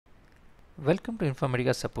Welcome to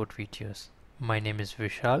Informatica support videos. My name is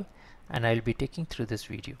Vishal and I will be taking through this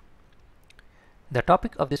video. The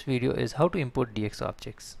topic of this video is how to import DX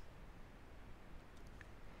objects.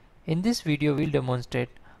 In this video we'll demonstrate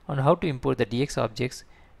on how to import the DX objects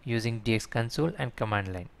using DX console and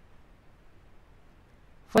command line.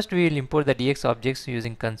 First we will import the DX objects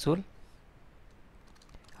using console.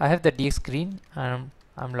 I have the DX screen and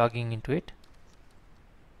I'm logging into it.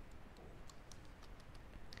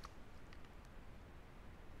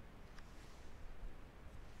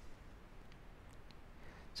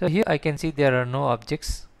 So here I can see there are no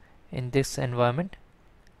objects in this environment.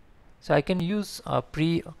 So I can use a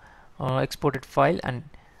pre-exported file and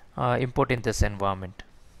import in this environment.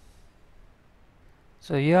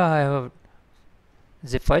 So here I have a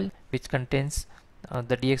zip file which contains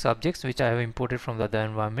the DX objects which I have imported from the other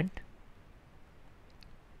environment.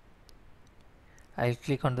 I'll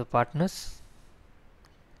click on the partners.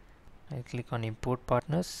 I'll click on import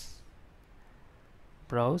partners,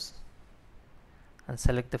 browse, and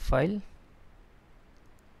select the file.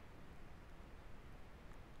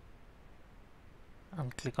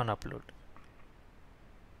 And click on upload.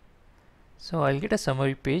 So I'll get a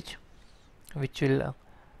summary page which will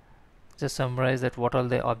just summarize that what all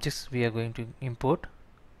the objects we are going to import.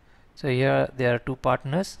 So here there are two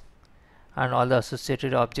partners and all the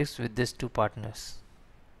associated objects with these two partners: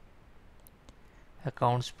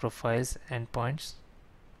 accounts, profiles, endpoints.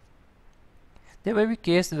 There may be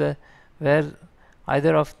case where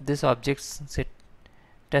either of these objects, say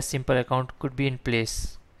test simple account, could be in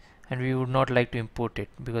place and we would not like to import it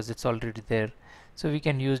because it's already there. So we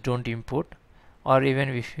can use don't import, or even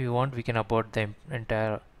if we want we can abort the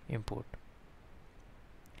entire import.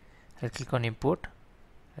 I'll click on import.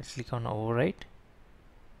 I'll click on overwrite.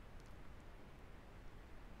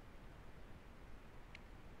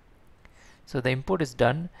 So the import is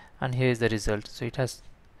done and here is the result. So it has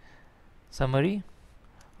summary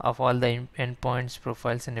of all the endpoints,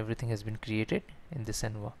 profiles, and everything has been created in this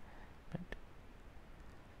environment.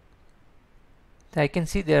 I can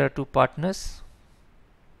see there are two partners,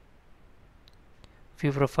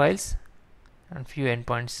 few profiles, and few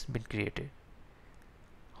endpoints been created.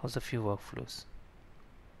 Also few workflows.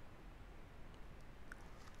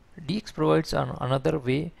 DX provides another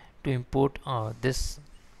way to import this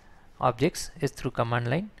objects is through command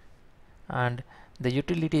line, and the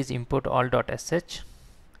utility is import all.sh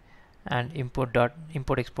and import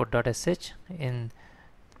export.sh in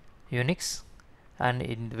Unix, and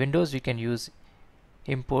in Windows we can use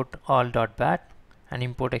import all.bat and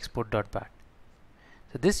import export.bat.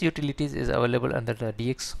 So this utilities is available under the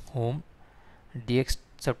DX home DX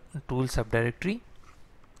tool subdirectory.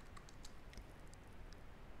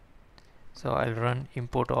 So I'll run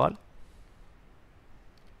import all.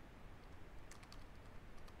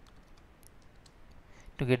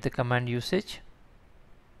 To get the command usage,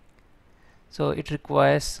 so it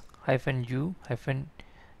requires -u, -f,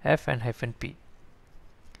 and -p.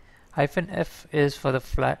 -f is for the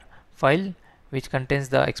file which contains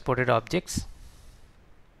the exported objects.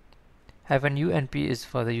 -u and p is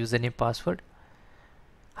for the username password.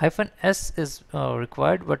 -s is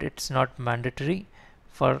required, but it's not mandatory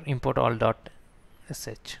for import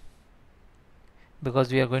all.sh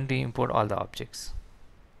because we are going to import all the objects.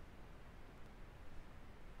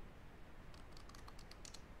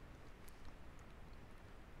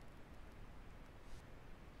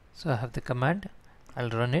 So I have the command,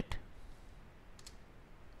 I'll run it.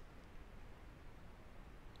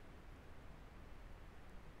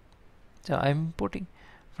 So I'm importing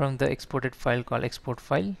from the exported file called export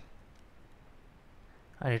file,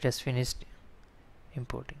 and it has finished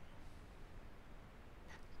importing.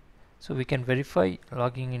 So we can verify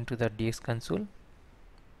logging into the DX console.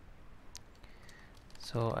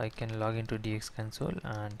 So I can log into DX console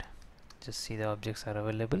and just see the objects are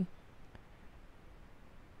available.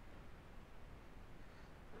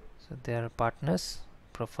 So there are partners,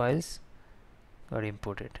 profiles got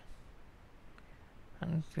imported,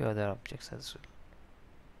 and few other objects as well.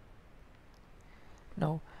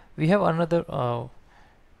 Now we have another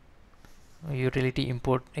utility,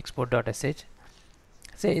 import export.sh.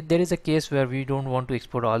 Say there is a case where we don't want to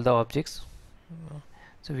export all the objects,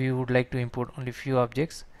 so we would like to import only few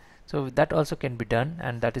objects. So that also can be done,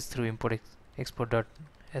 and that is through import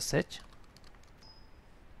export.sh.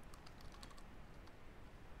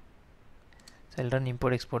 So I'll run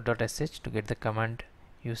import export.sh to get the command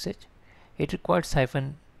usage. It requires -c,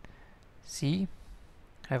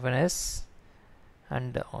 -s,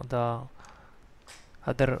 and the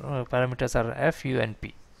other parameters are f, u, and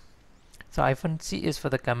p. So -c is for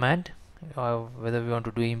the command, whether we want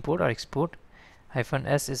to do import or export,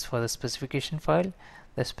 -s is for the specification file.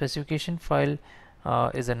 The specification file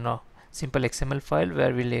is a simple XML file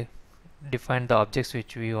where we'll define the objects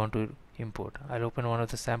which we want to import. I'll open one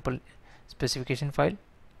of the sample specification file.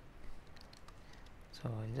 So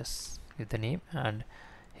I'll just give the name, and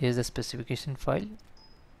here's the specification file.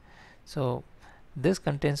 So this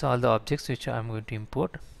contains all the objects which I'm going to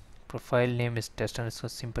import. Profile name is test underscore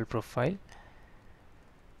simple profile.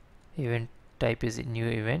 Event type is new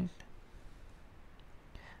event,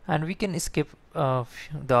 and we can skip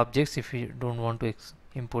the objects if we don't want to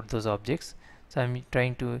import those objects. So I'm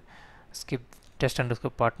trying to skip test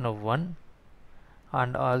underscore partner 1,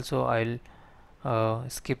 and also I'll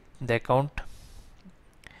skip the account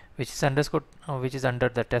which is underscore which is under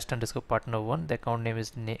the test underscore partner 1. The account name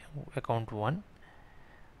is account 1,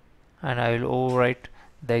 and I will overwrite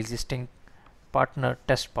the existing partner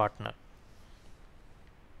test partner.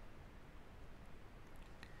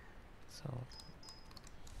 So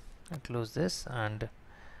I'll close this and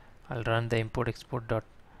I'll run the import export dot.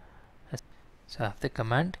 So I have the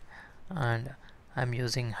command, and I'm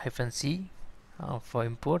using -c for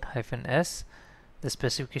import, -s the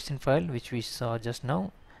specification file which we saw just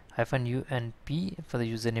now, -u and p for the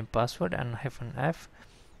username password, and -f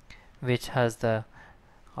which has the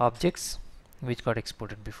objects which got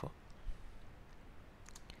exported before.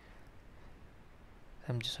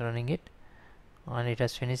 I'm just running it, and it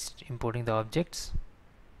has finished importing the objects.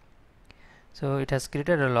 So it has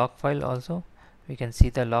created a log file also. We can see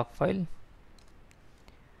the log file.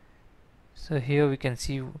 So here we can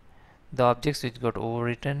see the objects which got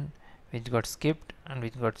overwritten, which got skipped, and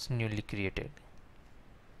which got newly created.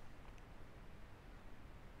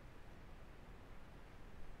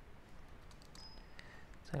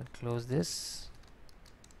 So I'll close this.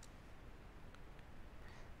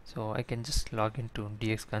 So I can just log into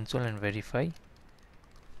DX console and verify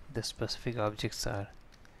the specific objects are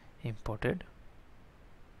imported.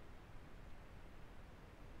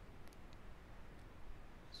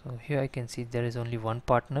 So here I can see there is only one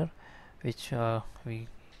partner which we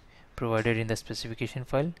provided in the specification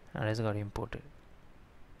file and has got imported.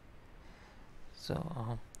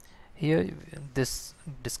 So here this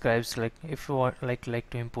describes like if you want like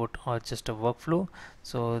to import or just a workflow,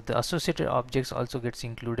 so the associated objects also gets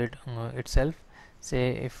included itself. Say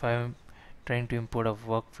if I'm trying to import a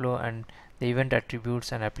workflow, and the event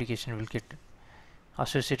attributes and application will get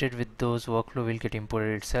associated with those workflow will get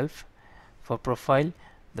imported itself. For profile,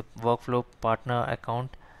 the workflow, partner,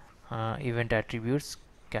 account, event attributes,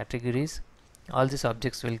 categories, all these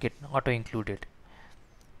objects will get auto included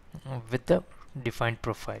with the defined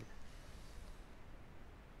profile.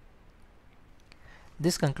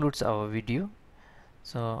 This concludes our video.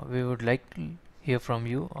 So we would like to hear from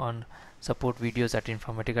you on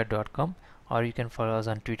supportvideos@informatica.com, or you can follow us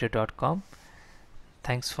on twitter.com.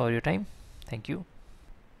 Thanks for your time. Thank you.